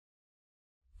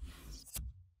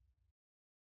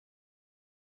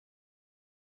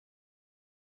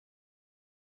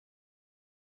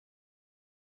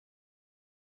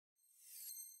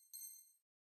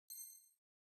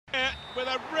with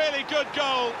a really good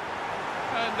goal,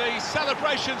 and the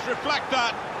celebrations reflect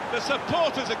that. The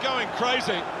supporters are going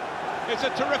crazy. It's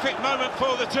a terrific moment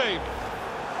for the team.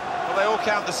 Well, they all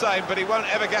count the same, but he won't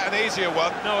ever get an easier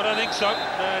one. No, I don't think so.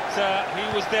 But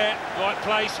he was there, right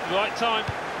place, right time.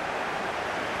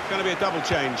 It's going to be a double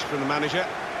change from the manager.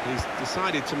 He's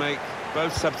decided to make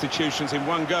both substitutions in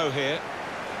one go here.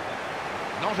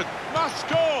 Must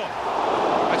score!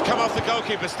 It's come off the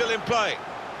goalkeeper, still in play.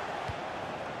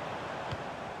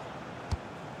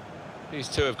 These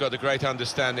two have got a great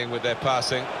understanding with their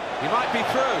passing. He might be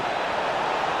through.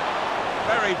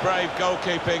 Very brave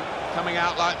goalkeeping, coming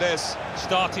out like this.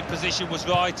 Starting position was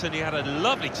right, and he had a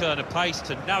lovely turn of pace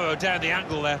to narrow down the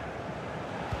angle there.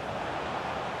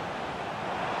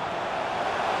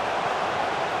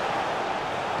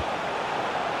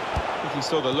 I think he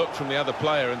saw the look from the other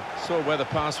player and saw where the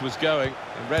pass was going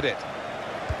and read it.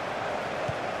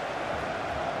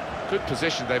 Good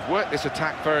position. They've worked this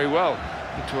attack very well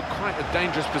into quite a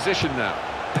dangerous position now.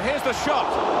 And here's the shot.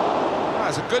 Oh,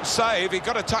 that's a good save. He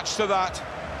got a touch to that.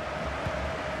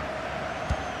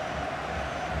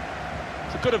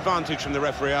 It's a good advantage from the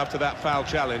referee after that foul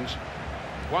challenge.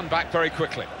 One back very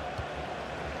quickly.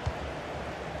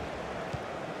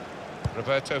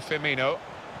 Roberto Firmino.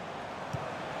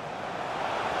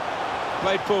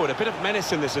 Played forward, a bit of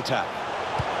menace in this attack.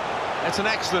 It's an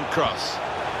excellent cross.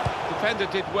 Defender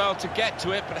did well to get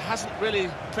to it, but hasn't really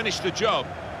finished the job.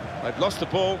 They've lost the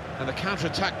ball, and the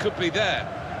counter-attack could be there.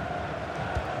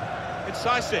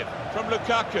 Incisive from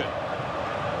Lukaku.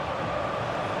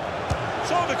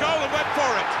 Saw the goal and went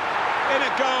for it. In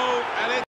a goal, and it